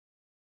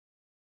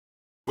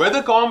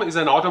Weathercom is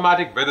an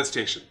automatic weather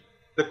station.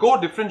 The core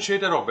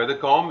differentiator of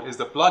Weathercom is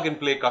the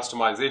plug-and-play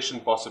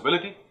customization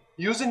possibility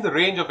using the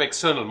range of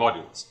external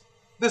modules.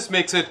 This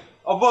makes it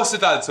a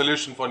versatile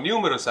solution for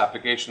numerous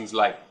applications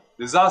like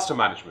disaster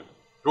management,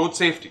 road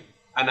safety,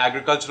 and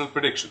agricultural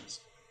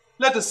predictions.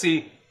 Let us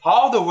see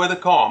how the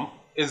Weathercom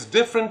is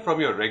different from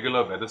your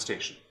regular weather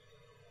station.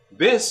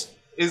 This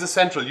is the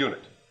central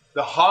unit,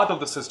 the heart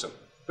of the system,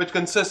 which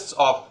consists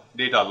of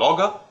data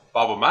logger,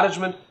 power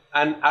management,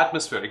 and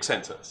atmospheric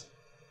sensors.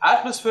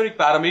 Atmospheric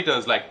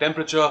parameters like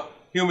temperature,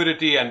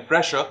 humidity, and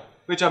pressure,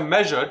 which are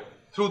measured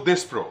through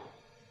this probe.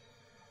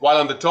 While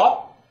on the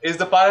top is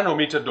the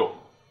pyranometer dome,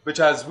 which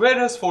has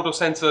various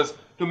photosensors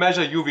to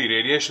measure UV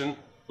radiation,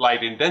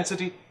 light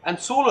intensity, and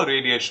solar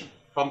radiation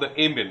from the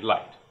ambient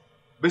light.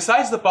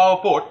 Besides the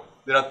power port,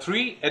 there are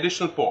 3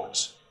 additional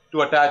ports to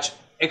attach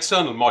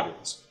external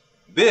modules.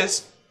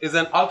 This is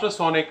an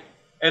ultrasonic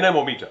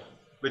anemometer,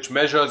 which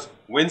measures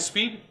wind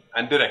speed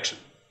and direction.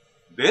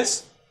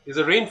 This is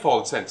a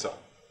rainfall sensor,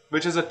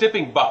 which is a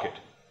tipping bucket,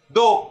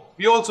 though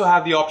we also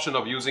have the option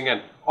of using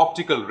an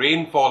optical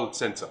rainfall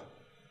sensor.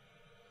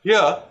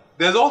 Here,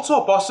 there's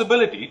also a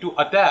possibility to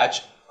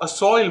attach a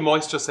soil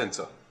moisture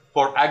sensor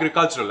for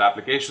agricultural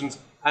applications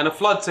and a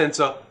flood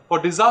sensor for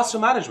disaster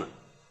management.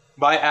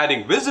 By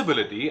adding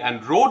visibility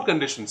and road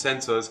condition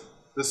sensors,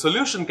 the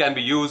solution can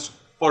be used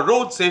for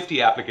road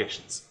safety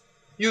applications.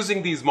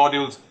 Using these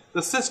modules,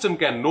 the system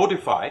can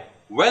notify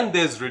when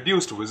there's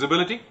reduced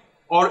visibility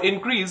or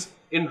increase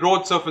in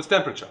road surface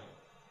temperature.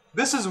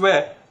 This is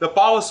where the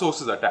power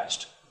source is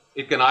attached.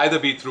 It can either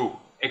be through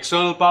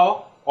external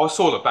power or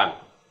solar panel.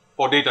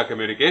 For data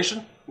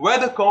communication,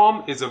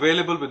 Weathercom is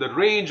available with a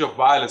range of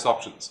wireless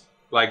options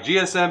like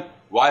GSM,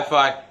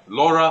 Wi-Fi,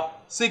 LoRa,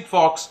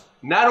 Sigfox,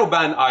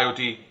 narrowband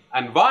IoT,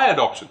 and wired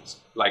options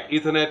like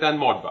Ethernet and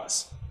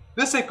Modbus.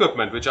 This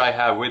equipment which I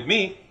have with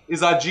me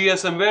is our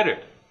GSM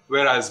variant,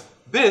 whereas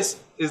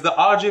this is the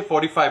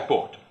RJ45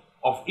 port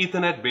of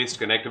Ethernet-based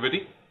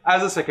connectivity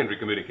as a secondary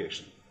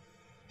communication.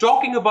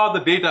 Talking about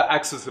the data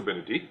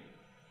accessibility,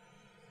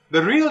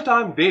 the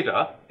real-time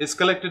data is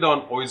collected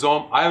on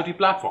Oizom IoT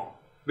platform,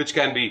 which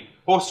can be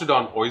hosted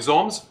on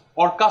Oizom's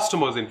or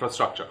customers'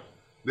 infrastructure.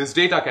 This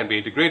data can be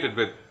integrated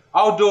with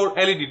outdoor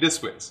LED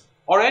displays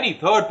or any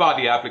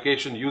third-party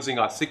application using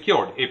our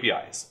secured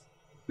APIs.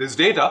 This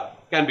data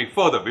can be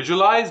further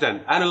visualized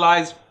and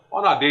analyzed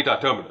on our data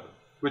terminal,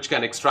 which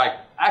can extract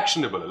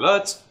actionable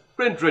alerts,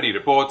 print-ready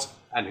reports,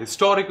 and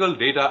historical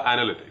data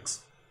analytics.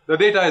 The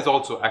data is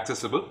also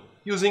accessible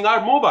using our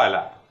mobile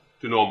app.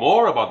 To know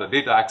more about the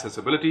data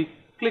accessibility,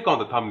 click on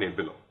the thumbnail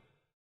below.